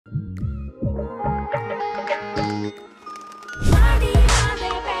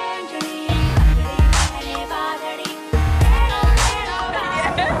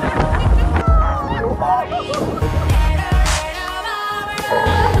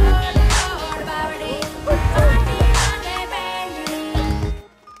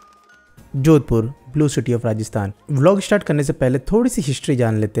Jodhpur, blue city of Rajasthan. Vlog start करने से पहले थोड़ी सी हिस्ट्री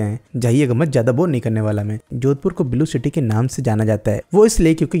जान लेते हैं। जाइएगा मत, ज्यादा बोर नहीं करने वाला मैं। जोधपुर को ब्लू सिटी के नाम से जाना जाता है, वो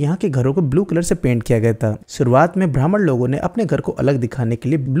इसलिए क्योंकि यहाँ के घरों को ब्लू कलर से पेंट किया गया था। शुरुआत में ब्राह्मण लोगों ने अपने घर को अलग दिखाने के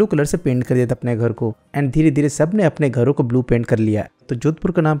लिए ब्लू कलर से पेंट कर दिया था अपने घर को, एंड धीरे धीरे सब ने अपने घरों को ब्लू पेंट कर लिया, तो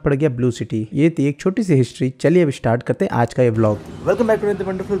जोधपुर का नाम पड़ गया ब्लू सिटी। ये थी एक छोटी सी हिस्ट्री। चलिए अब स्टार्ट करते हैं आज का ये vlog. Welcome back to the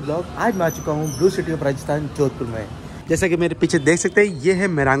wonderful vlog. आज मैं आ चुका हूँ blue city of Rajasthan, Jodhpur में। जैसा कि मेरे पीछे देख सकते हैं, ये है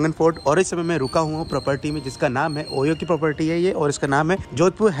मेरांगन फोर्ट और इस समय मैं रुका हूँ प्रॉपर्टी में जिसका नाम है ओयो की प्रॉपर्टी है ये, और इसका नाम है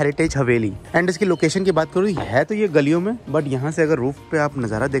जोधपुर हेरिटेज हवेली। एंड इसकी लोकेशन की बात करूँ है तो ये गलियों में, बट यहाँ से अगर रूफ पे आप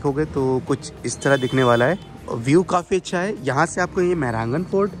नज़ारा देखोगे तो कुछ इस तरह दिखने वाला है। व्यू काफ़ी अच्छा है। यहाँ से आपको ये मेरांगन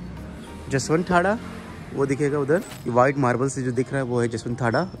फोर्ट, जसवंत ठाड़ा वो दिखेगा, उधर व्हाइट मार्बल से जो दिख रहा है वो है जसवंत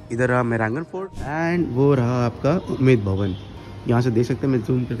ठाड़ा, इधर रहा मेरांगन फोर्ट एंड वो रहा आपका उम्मीद भवन। यहाँ से देख सकते हैं, मैं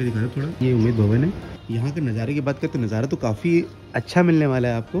जूम करके दिखा रहा हूँ थोड़ा, ये उम्मीद भवन है। यहाँ के नज़ारे की बात करें तो नज़ारा तो काफ़ी अच्छा मिलने वाला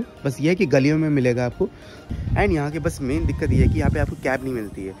है आपको, बस ये है कि गलियों में मिलेगा आपको। एंड यहाँ के बस मेन दिक्कत ये है कि यहाँ पे आपको कैब नहीं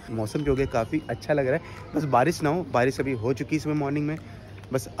मिलती है। मौसम जो है काफ़ी अच्छा लग रहा है, बस बारिश ना हो। बारिश अभी हो चुकी है सुबह मॉर्निंग में,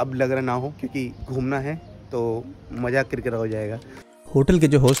 बस अब लग रहा ना हो क्योंकि घूमना है तो मज़ा किरकिरा हो जाएगा। होटल के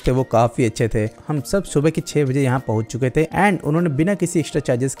जो होस्ट थे वो काफ़ी अच्छे थे। हम सब सुबह के 6 बजे यहाँ पहुँच चुके थे एंड उन्होंने बिना किसी एक्स्ट्रा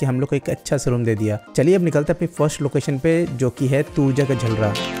चार्जेस के हम लोग को एक अच्छा सा रूम दे दिया। चलिए अब निकलते हैं अपनी फर्स्ट लोकेशन पे, जो कि है तूरजा का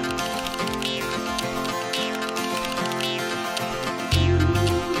झलरा।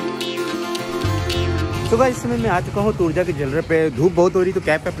 तो गाइस इस समय मैं आ चुका हूँ तूरजा के झलरे पे। धूप बहुत हो रही तो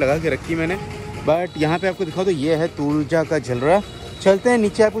कैप लगा के रखी मैंने, बट यहाँ पे आपको दिखाओ तो ये है तूरजा का झलरा। चलते हैं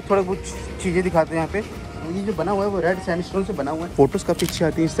नीचे, आपको थोड़ा बहुत चीज़ें दिखाते हैं। यहाँ पे ये जो बना हुआ है वो रेड सैंडस्टोन से बना हुआ है। फोटोज़ काफ़ी अच्छी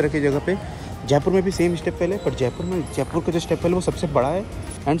आती हैं इस तरह की जगह पे। जयपुर में भी सेम स्टेप वेल है, पर जयपुर का जो स्टेप वेल है वो सबसे बड़ा है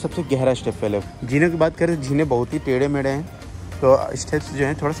एंड सबसे गहरा स्टेप वेल है। झीलों की बात करें तो झीलें बहुत ही टेढ़े मेढ़े हैं, तो स्टेप्स जो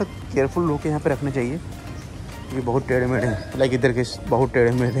हैं थोड़ा सा केयरफुल होकर यहाँ पे रखने चाहिए क्योंकि बहुत टेढ़े मेढ़े हैं। लाइक इधर के बहुत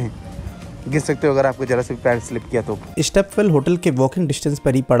टेढ़े मेढ़े हैं, गिर सकते हो अगर आपको जरा से पैर स्लिप किया तो। स्टेपवेल होटल के वॉकिंग डिस्टेंस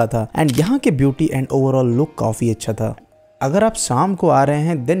पर ही पड़ा था एंड यहाँ के ब्यूटी एंड ओवरऑल लुक काफ़ी अच्छा था। अगर आप शाम को आ रहे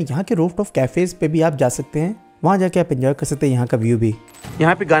हैं देन यहाँ के रूफटॉप कैफेज पे भी आप जा सकते हैं, वहाँ जाके आप एंजॉय कर सकते हैं यहाँ का व्यू भी।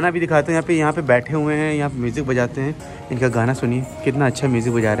 यहाँ पे गाना भी दिखाते हैं। यहाँ पे बैठे हुए हैं, यहाँ पे म्यूज़िक बजाते हैं। इनका गाना सुनिए, कितना अच्छा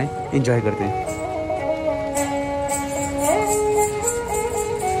म्यूज़िक बजा रहे हैं, एंजॉय करते हैं।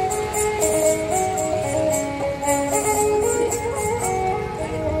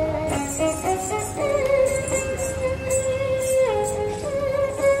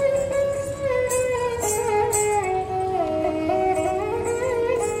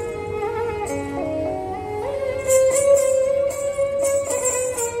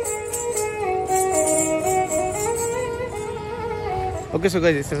 ओके सो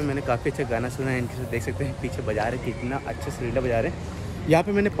गाइस, इस समय मैंने काफ़ी अच्छा गाना सुना है। इनके देख सकते हैं पीछे बजा रहे, कितना अच्छा सरीला बजा रहे हैं। यहाँ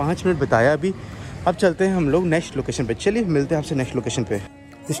पे मैंने 5 मिनट बताया अभी। अब चलते हैं हम लोग नेक्स्ट लोकेशन पे। चलिए मिलते हैं आपसे नेक्स्ट लोकेशन पे।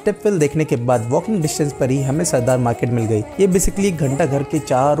 स्टेपवेल देखने के बाद वॉकिंग डिस्टेंस पर ही हमें सरदार मार्केट मिल गई। ये बेसिकली घंटा घर के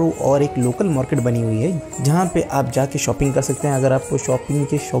चारों और एक लोकल मार्केट बनी हुई है जहाँ पे आप जाके शॉपिंग कर सकते हैं अगर आपको शॉपिंग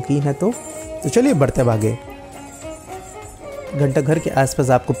के शौकीन है तो चलिए बढ़ते भागे। घंटा घर के आसपास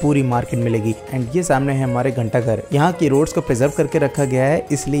आपको पूरी मार्केट मिलेगी एंड ये सामने है हमारे घंटा घर। यहाँ की रोड्स को प्रिजर्व करके रखा गया है,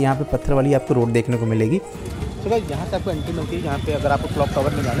 इसलिए यहाँ पे पत्थर वाली आपको रोड देखने को मिलेगी। तो गाइस यहाँ से आपको एंट्री मिलती है। यहाँ पे अगर आपको क्लॉक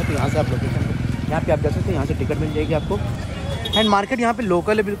टावर में जाना है तो यहाँ से आप लोकेशन यहाँ पे आप जा सकते हैं, यहाँ से टिकट मिल जाएगी आपको। एंड मार्केट यहाँ पे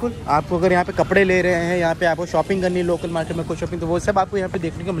लोकल है बिल्कुल। आपको अगर यहाँ पे कपड़े ले रहे हैं, यहाँ पे आपको शॉपिंग करनी है लोकल मार्केट में कोई शॉपिंग, तो वो सब आपको यहाँ पे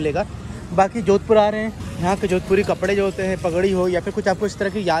देखने को मिलेगा। बाकी जोधपुर आ रहे हैं, यहाँ के जोधपुरी कपड़े जो होते हैं, पगड़ी हो या फिर कुछ आपको इस तरह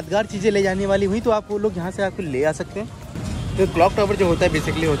की यादगार चीज़ें ले जाने वाली हुई तो आप वो लोग यहाँ से आपको ले आ सकते हैं। तो क्लॉक टावर जो होता है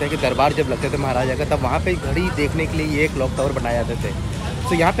बेसिकली होता है कि दरबार जब लगते थे महाराजा का, तब वहाँ पे घड़ी देखने के लिए ये क्लॉक टावर बनाए जाते थे।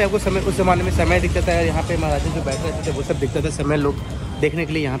 तो यहाँ पे आपको समय, उस ज़माने में समय दिखता था, यहाँ पे महाराजा जो बैठे रहते थे वो सब दिखता था, समय लोग देखने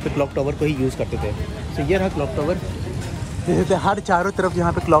के लिए यहाँ पे क्लॉक टावर को ही यूज़ करते थे। तो ये रहा क्लॉक टावर, जैसे हर चारों तरफ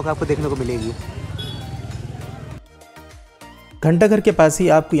यहाँ पे क्लॉक आपको देखने को मिलेगी। घंटा घर के पास ही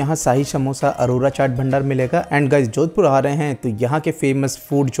आपको यहाँ शाही समोसा, अरोरा चाट भंडार मिलेगा। एंड गाइस, जोधपुर आ रहे हैं तो यहाँ के फेमस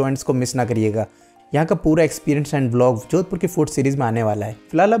फूड जॉइंट्स को मिस ना करिएगा। यहाँ का पूरा एक्सपीरियंस एंड व्लॉग जोधपुर की फूड सीरीज में आने वाला है।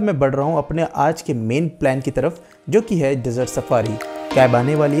 फिलहाल अब मैं बढ़ रहा हूँ अपने आज के मेन प्लान की तरफ, जो कि है डेजर्ट सफारी। कैब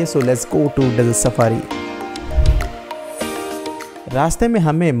आने वाली है, so let's go to desert safari. रास्ते में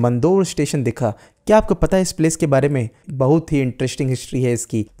हमें मंदोर स्टेशन दिखा। क्या आपको पता है इस प्लेस के बारे में? बहुत ही इंटरेस्टिंग हिस्ट्री है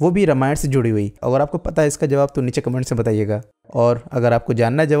इसकी, वो भी रामायण से जुड़ी हुई। अगर आपको पता है इसका जवाब तो नीचे कमेंट से बताइएगा, और अगर आपको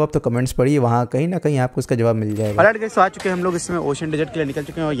जानना है जवाब तो कमेंट्स पढ़िए, वहाँ कहीं ना कहीं आपको इसका जवाब मिल जाएगा। अलर्ट गाइस, आ चुके हैं हम लोग। इसमें ओशियन डेजर्ट के लिए निकल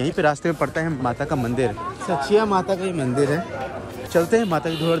चुके हैं और यहीं पे रास्ते में पड़ता है माता का मंदिर। सचिया माता का ये मंदिर है। चलते हैं माता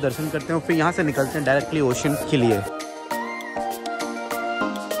के थोड़ा दर्शन करते हैं और फिर यहाँ से निकलते हैं डायरेक्टली ओशियन के लिए।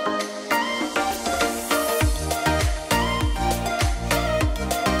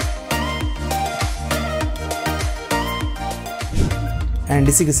 एंड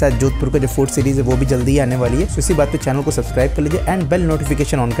इसी के साथ जोधपुर का जो फूड सीरीज है वो भी जल्दी ही आने वाली है। तो इसी बात पे चैनल को सब्सक्राइब कर लीजिए एंड बेल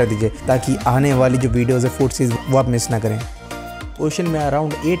नोटिफिकेशन ऑन कर दीजिए ताकि आने वाली जो वीडियोज़ है फूड सीरीज वो आप मिस ना करें। ओशियन में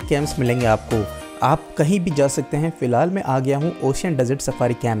अराउंड 8 कैंप्स मिलेंगे आपको, आप कहीं भी जा सकते हैं। फिलहाल मैं आ गया हूँ ओशियन डेजर्ट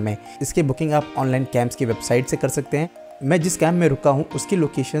सफारी कैंप में। इसकी बुकिंग आप ऑनलाइन कैंप्स की वेबसाइट से कर सकते हैं। मैं जिस कैंप में रुका हूँ उसकी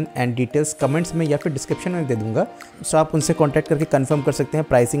लोकेशन एंड डिटेल्स कमेंट्स में या फिर डिस्क्रिप्शन में दे दूंगा, सो आप उनसे कांटेक्ट करके कंफर्म कर सकते हैं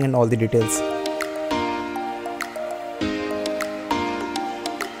pricing and all the details.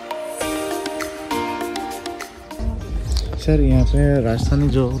 Sir यहाँ पे राजस्थानी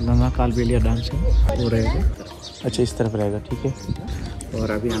जो लंगा कालबेलिया डांस है वो रहेगा। अच्छा, इस तरफ रहेगा, ठीक है।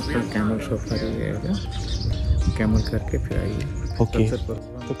 और अभी आपका कैमल सफारी रहेगा, कैमल करके फिर आइए। ओके,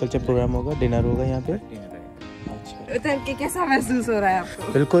 तो कल्चर प्रोग्राम होगा, डिनर होगा यहाँ पे। अच्छा, उतर के कैसा महसूस हो रहा है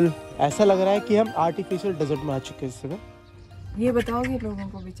आपको? बिल्कुल ऐसा लग रहा है कि हम आर्टिफिशियल डेजर्ट में आ चुके हैं इस समय। ये बताओगे लोगों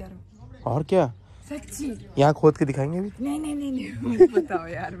को बेचारों? और क्या, सच्ची यहाँ खोद के दिखाएंगे भी। नहीं बताओ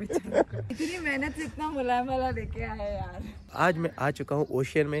यार बेचारों को। इतनी मेहनत से इतना मुलायम वाला लेके आए यार। आज मैं आ चुका हूँ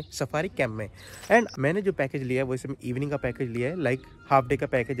ओशियन में सफारी कैंप में एंड मैंने जो पैकेज लिया है वो इसमें इवनिंग का पैकेज लिया है, लाइक हाफ डे का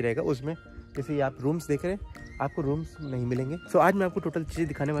पैकेज रहेगा। उसमें जैसे आप रूम्स देख रहे हैं, आपको रूम्स नहीं मिलेंगे। सो आज मैं आपको टोटल चीज़ें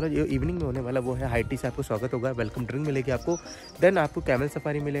दिखाने वाला हूँ। जो इवनिंग में होने वाला वो है हाई टी से आपको स्वागत होगा, वेलकम ड्रिंक मिलेगी आपको, देन आपको कैमल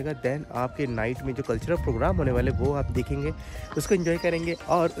सफारी मिलेगा, देन आपके नाइट में जो कल्चरल प्रोग्राम होने वाले वो आप देखेंगे, उसको एंजॉय करेंगे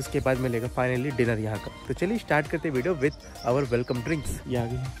और उसके बाद मिलेगा फाइनली डिनर यहाँ का। तो चलिए स्टार्ट करते video with our welcome drinks. ये आ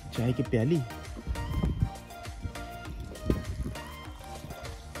गई चाय की प्याली।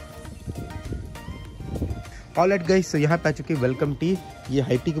 ऑलराइट गाइस, तो यहाँ पे आ चुकी है वेलकम टी। ये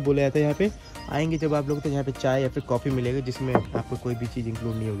हाई टी को बोला जाता है। यहाँ पे आएंगे जब आप लोग तो यहाँ पे चाय या फिर कॉफ़ी मिलेगा जिसमें आपको कोई भी चीज़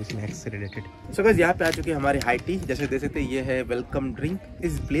इंक्लूड नहीं होगी स्नैक्स से रिलेटेड। सो गाइस, यहाँ पे आ चुकी है हमारी हाई टी। जैसे देख सकते हैं ये है वेलकम ड्रिंक।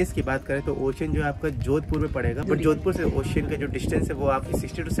 इस प्लेस की बात करें तो ओशियन जो है आपका जोधपुर में पड़ेगा, बट जोधपुर से ओशियन का जो डिस्टेंस है वो आपकी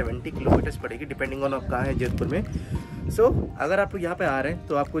 60 to 70 किलोमीटर्स पड़ेगी, डिपेंडिंग ऑन आप कहाँ है जोधपुर में। सो अगर आप यहाँ पे आ रहे हैं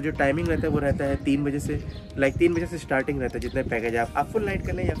तो आपको जो टाइमिंग रहता है वो रहता है 3 बजे से, लाइक 3 बजे से स्टार्टिंग रहता है। जितने पैकेज आप फुल नाइट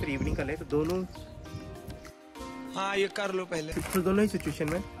कर लें या फिर इवनिंग कर लें तो दोनों, हाँ ये कर लो पहले, तो दोनों ही सिचुएशन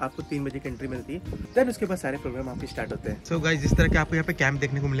में आपको 3 बजे की एंट्री मिलती है। देन उसके बाद सारे प्रोग्राम आपके स्टार्ट होते हैं। सो गाइस, इस तरह के आपको यहाँ पे कैंप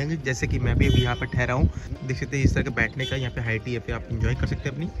देखने को मिलेंगे। जैसे कि मैं भी अभी यहाँ पे ठहरा हूँ, देख सकते हैं इस तरह के बैठने का यहाँ पे हाई टी है, फिर आप इंजॉय कर सकते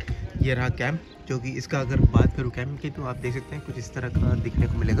हैं अपनी। ये रहा कैंप, जो कि इसका अगर बात करूँ कैंप की तो आप देख सकते हैं कुछ इस तरह का दिखने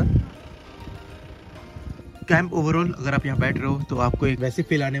को मिलेगा कैंप। ओवरऑल अगर आप यहाँ बैठ रहे हो तो आपको एक वैसी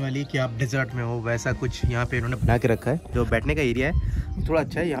फील आने वाली है कि आप डेजर्ट में हो, वैसा कुछ यहाँ पे इन्होंने बना के रखा है। जो बैठने का एरिया है थोड़ा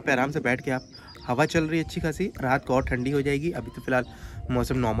अच्छा है, यहाँ पे आराम से बैठ के आप, हवा चल रही है अच्छी खासी, रात को और ठंडी हो जाएगी। अभी तो फिलहाल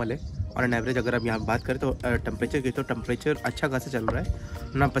मौसम नॉर्मल है और एन एवरेज अगर आप यहाँ बात करें तो टेम्परेचर की, तो टेम्परेचर अच्छा खासा चल रहा है।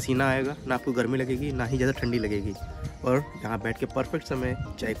 ना पसीना आएगा, ना आपको गर्मी लगेगी, ना ही ज़्यादा ठंडी लगेगी, और यहाँ बैठ के परफेक्ट समय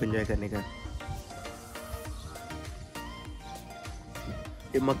चाय को एंजॉय करने का।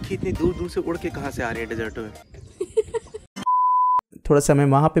 ये मक्खी इतनी दूर दूर से उड़ के कहाँ से आ रही है डेजर्ट में। थोड़ा समय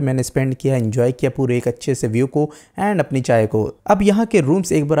वहाँ पे मैंने स्पेंड किया, एंजॉय किया पूरे एक अच्छे से व्यू को एंड अपनी चाय को। अब यहाँ के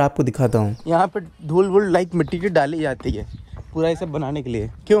रूम्स एक बार आपको दिखाता हूँ। यहाँ पे धूल वूल लाइक मिट्टी की डाली जाती है पूरा ये सब बनाने के लिए।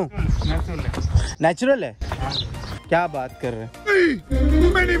 क्यों? नेचुरल है। क्या बात कर रहे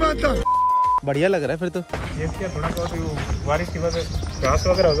हैं, मैं नहीं मानता। बढ़िया लग रहा है फिर तो। ये क्या थोड़ा बहुत बारिश की वजह से घास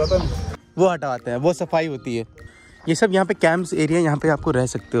वगैरह हो जाता है, वो हटाते हैं, वो सफाई होती है। ये सब यहाँ पे कैंप्स एरिया, यहाँ पे आपको रह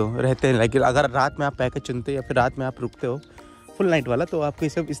सकते हो, रहते हैं। लाइक अगर रात में आप पैकेज चुनते हो या फिर रात में आप रुकते हो फुल नाइट वाला, तो आपको ये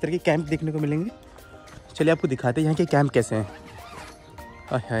सब इस तरह के कैंप देखने को मिलेंगे। चलिए आपको दिखाते हैं यहाँ के कैंप कैसे हैं।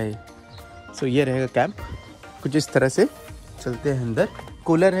 हाय, सो ये रहेगा कैंप कुछ इस तरह से। चलते हैं अंदर।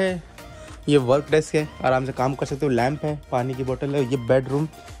 कूलर है, ये वर्क डेस्क है, आराम से काम कर सकते हो, लैंप है, पानी की बोतल है, ये बेडरूम,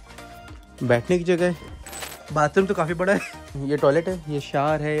 बैठने की जगह है, बाथरूम तो काफ़ी बड़ा है, ये टॉयलेट है, ये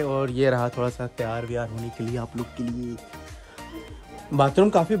शावर है, और ये रहा थोड़ा सा तैयार व्यार होने के लिए आप लोग के लिए। बाथरूम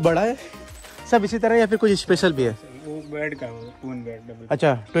काफ़ी बड़ा है। सब इसी तरह या फिर कुछ स्पेशल भी है? वो बेड का ट्विन बेड डबल।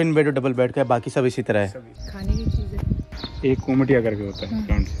 अच्छा, ट्विन बेड और डबल बेड का है, बाकी सब इसी तरह है। खाने की चीजें एक कोमटिया करके होता है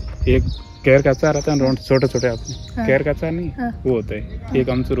राउंड से, एक केर का अचार आता है राउंड छोटे छोटे आपने, केर का अचार नहीं वो होता है, एक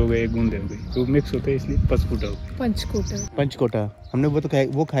अमचूर हो गए, एक गूंदे हो गई, तो मिक्स होते हैं इसलिए पंचकोटा हो गया। पंचकोटा हमने वो तो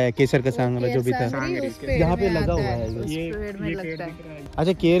वो खाया, केसर का सांगरा जो भी था यहाँ पे लगा हुआ है। ये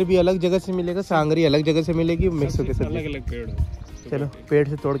अच्छा, केर भी अलग जगह से मिलेगा, सांगरी अलग जगह से मिलेगी, मिक्स होकर सब अलग अलग पेड़। चलो पेड़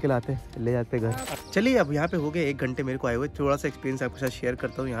से तोड़ के लाते ले जाते घर। चलिए अब यहाँ पे हो गए 1 घंटे मेरे को आए हुए, थोड़ा सा एक्सपीरियंस आपके साथ शेयर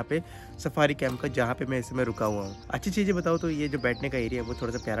करता हूँ यहाँ पे सफारी कैंप का, जहाँ पे मैं इस समय रुका हुआ हूँ। अच्छी चीज़ें बताओ तो ये जो बैठने का एरिया है वो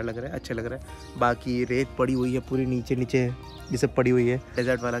थोड़ा सा प्यारा लग रहा है, अच्छा लग रहा है। बाकी रेत पड़ी हुई है पूरी नीचे नीचे ये सब पड़ी हुई है,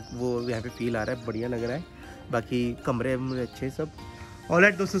 डेजर्ट वाला वो यहाँ पे फील आ रहा है, बढ़िया लग रहा है। बाकी कमरे अच्छे सब।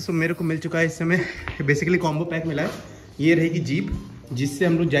 ऑलराइट दोस्तों, मेरे को मिल चुका है इस समय बेसिकली कॉम्बो पैक मिला है। ये रहेगी जीप जिससे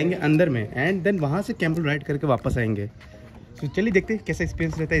हम लोग जाएंगे अंदर में एंड देन वहाँ से कैंपल राइड करके वापस आएंगे। तो चलिए देखते हैं कैसा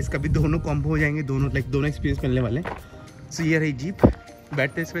एक्सपीरियंस रहता है इसका भी। दोनों कॉम्बो हो जाएंगे, दोनों एक्सपीरियंस मिलने वाले हैं। सो ये रही जीप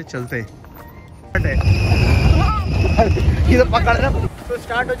बैठते इस पे चलते ये तो पकड़ना। तो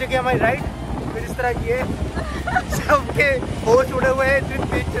स्टार्ट हो चुकी है हमारी राइड। फिर इस तरह ये सबके होश उड़े हुए हैं, इतनी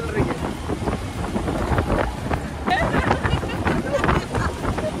तेज चल रही है।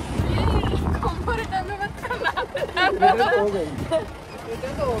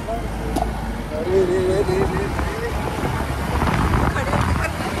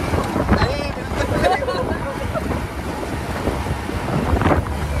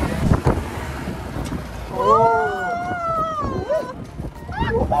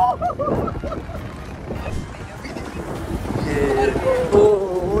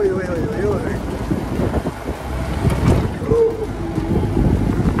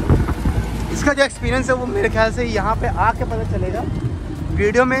 इसका जो एक्सपीरियंस है वो मेरे ख्याल से यहाँ पे आके पता चलेगा,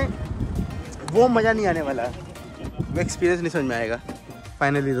 वीडियो में वो मज़ा नहीं आने वाला, वो एक्सपीरियंस नहीं समझ में आएगा।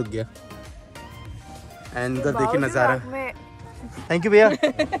 फाइनली रुक गया एंड उधर देखिए नज़ारा। थैंक यू भैया।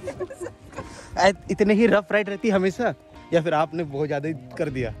 इतने ही रफ राइड रहती हमेशा या फिर आपने बहुत ज़्यादा ही कर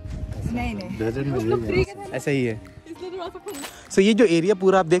दिया? नहीं डेजर्ट में ऐसा ही है। सो ये जो एरिया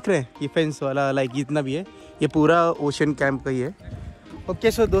पूरा आप देख रहे हैं, ये फेंस वाला लाइक जितना भी है, ये पूरा ओशियन कैंप का ही है।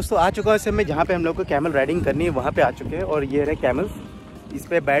 ओके सो दोस्तों, आ चुका हूँ इस समय जहाँ पे हम लोग को कैमल राइडिंग करनी है, वहाँ पे आ चुके हैं। और ये रहे कैमल्स, इस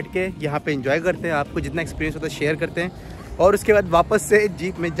पे बैठ के यहाँ पे एंजॉय करते हैं, आपको जितना एक्सपीरियंस होता है शेयर करते हैं। और उसके बाद वापस से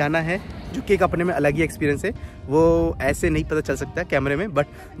जीप में जाना है, जो कि एक अपने में अलग ही एक्सपीरियंस है। वो ऐसे नहीं पता चल सकता कैमरे में, बट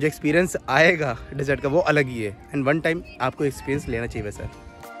जो एक्सपीरियंस आएगा डेजर्ट का वो अलग ही है। एंड वन टाइम आपको एक्सपीरियंस लेना चाहिए वैसा।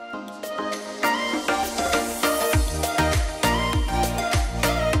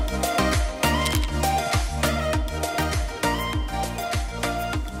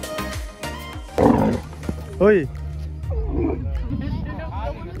 ओए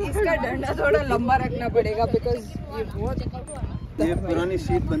इसका डंडा थोड़ा लंबा रखना पड़ेगा बिकॉज ये बहुत ये पुरानी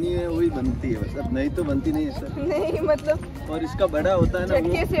सीट बनी है वही बनती है, मतलब नहीं तो बनती नहीं है सर। नहीं मतलब और इसका बड़ा होता है ना,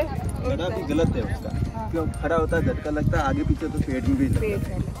 झटके से बड़ा भी गलत है उसका, क्यों खड़ा होता है झटका लगता है, आगे पीछे तो पेट में भी लगता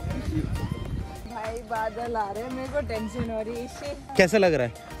है। भाई बादल आ रहे हैं, मेरे को टेंशन हो रही है इससे। कैसा लग रहा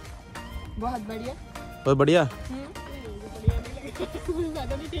है? बहुत बढ़िया, बहुत बढ़िया।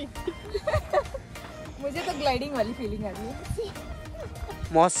 मुझे तो ग्लाइडिंग वाली फीलिंग आ रही है।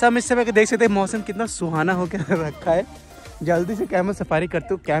 मौसम इस समय देख सकते हैं, मौसम कितना सुहाना होकर रखा है। जल्दी से कैमल सफारी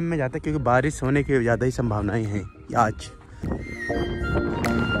करते हो कैंप में जाते हैं, क्योंकि बारिश होने की ज़्यादा ही संभावनाएं हैं आज।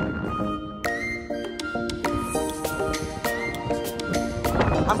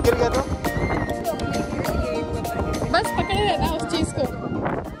 हम गिर गए तो बस पकड़े रहना उस चीज को,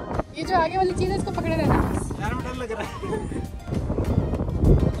 ये जो आगे वाली चीज है इसको पकड़े रहना। यार डर लग रहा है।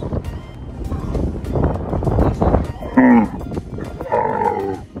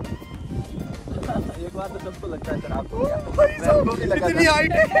 एक बार तो सबको लगता है सर, आपको इतनी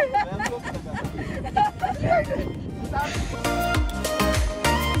हाइट है।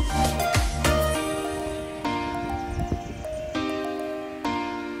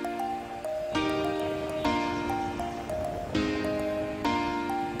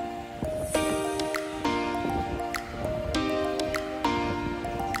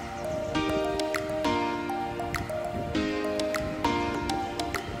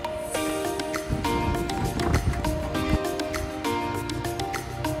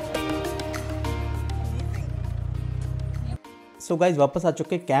 सो गाइज वापस आ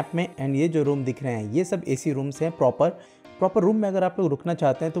चुके हैं कैंप में। एंड ये जो रूम दिख रहे हैं ये सब एसी रूम्स हैं। प्रॉपर रूम में अगर आप लोग रुकना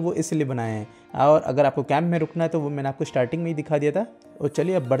चाहते हैं तो वो इसलिए बनाए हैं, और अगर आपको कैंप में रुकना है तो वो मैंने आपको स्टार्टिंग में ही दिखा दिया था। और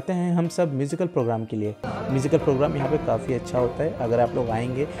चलिए अब बढ़ते हैं हम सब म्यूज़िकल प्रोग्राम के लिए। म्यूज़िकल प्रोग्राम यहाँ पे काफ़ी अच्छा होता है। अगर आप लोग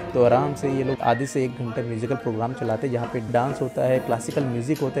आएंगे तो आराम से ये लोग आधे से 1 घंटे म्यूज़िकल प्रोग्राम चलाते हैं, जहाँ पे डांस होता है, क्लासिकल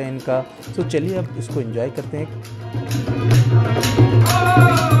म्यूज़िक होता है इनका। तो चलिए अब इसको एंजॉय करते हैं।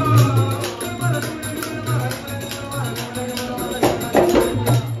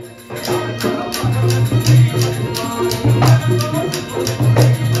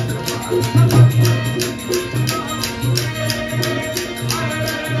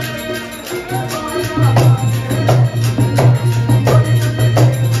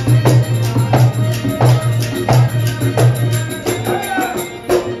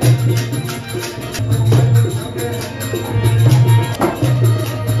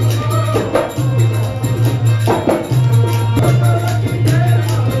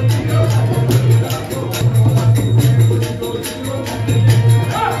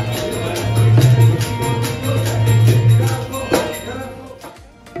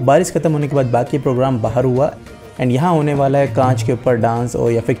 बारिश खत्म होने के बाद बाकी प्रोग्राम बाहर हुआ। एंड यहाँ होने वाला है कांच के ऊपर डांस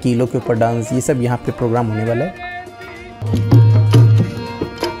और या फिर कीलों के ऊपर डांस, ये सब यहाँ पे प्रोग्राम होने वाला है।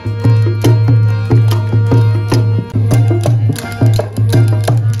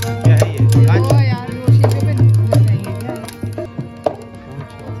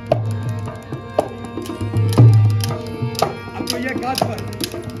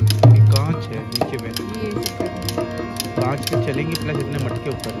 के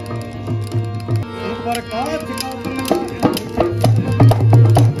ऊपर।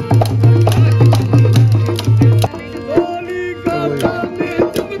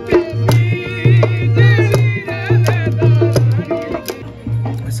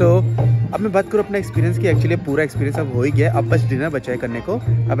 अब मैं बात करूँ अपना एक्सपीरियंस की। एक्चुअली पूरा एक्सपीरियंस अब हो ही गया, अब बस डिनर बचा है करने को।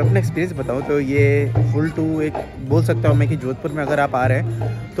 अब अपना एक्सपीरियंस बताऊँ तो ये फुल टू एक बोल सकता हूँ मैं कि जोधपुर में अगर आप आ रहे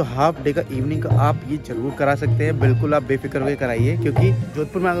हैं तो हाफ डे का इवनिंग का आप ये ज़रूर करा सकते हैं। बिल्कुल आप बेफिक्र होकर कराइए, क्योंकि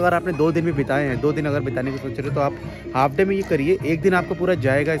जोधपुर में अगर आपने 2 दिन भी बिताए हैं, 2 दिन अगर बिताने की सोच रहे हो तो आप हाफ डे में ये करिए। एक दिन आपको पूरा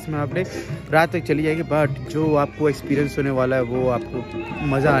जाएगा इसमें, हाफ डे रात तक चली जाएगी, बट जो आपको एक्सपीरियंस होने वाला है वो आपको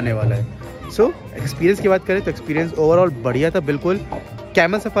मज़ा आने वाला है। सो एक्सपीरियंस की बात करें तो एक्सपीरियंस ओवरऑल बढ़िया था बिल्कुल।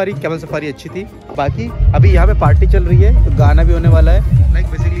 कैमल सफारी अच्छी थी। बाकी अभी यहाँ पे पार्टी चल रही है तो गाना भी होने वाला है। लाइक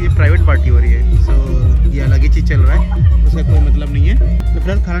बेसिकली ये प्राइवेट पार्टी हो रही है, सो ये अलग ही चीज़ चल रहा है, उसका कोई मतलब नहीं है। तो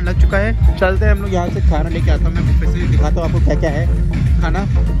फिलहाल खाना लग चुका है, चलते हैं हम लोग यहाँ से खाना लेके आता हूँ। मैं बुफे से दिखाता हूँ आपको क्या क्या है खाना।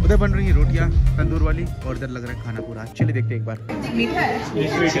 उधर बन रही है रोटियाँ तंदूर वाली और इधर लग रहा है खाना पूरा। चलिए देखते हैं एक बार। मीठा है,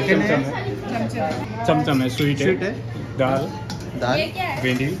 चमचम है, स्वीट है, दाल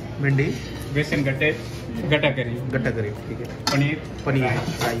भिंडी बेसन गट्टा करी, ठीक है, पनीर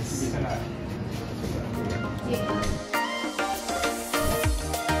राइस।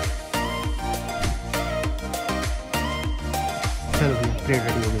 चलो प्लेट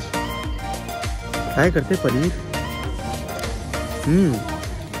रेडी हो गई। ट्राई करते हैं पनीर।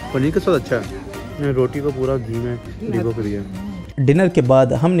 पनीर का स्वाद अच्छा है। रोटी को पूरा घी में डिबो कर दिया। डिनर के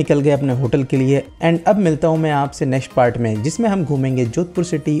बाद हम निकल गए अपने होटल के लिए एंड अब मिलता हूँ मैं आपसे नेक्स्ट पार्ट में, जिसमें हम घूमेंगे जोधपुर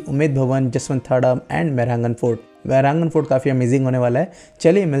सिटी, उम्मेद भवन, जसवंत थाड़ा एंड मेहरांगन फोर्ट। मेहरांगन फोर्ट काफ़ी अमेजिंग होने वाला है।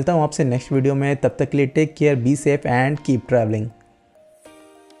 चलिए मिलता हूँ आपसे नेक्स्ट वीडियो में, तब तक के लिए take care, be safe and keep travelling.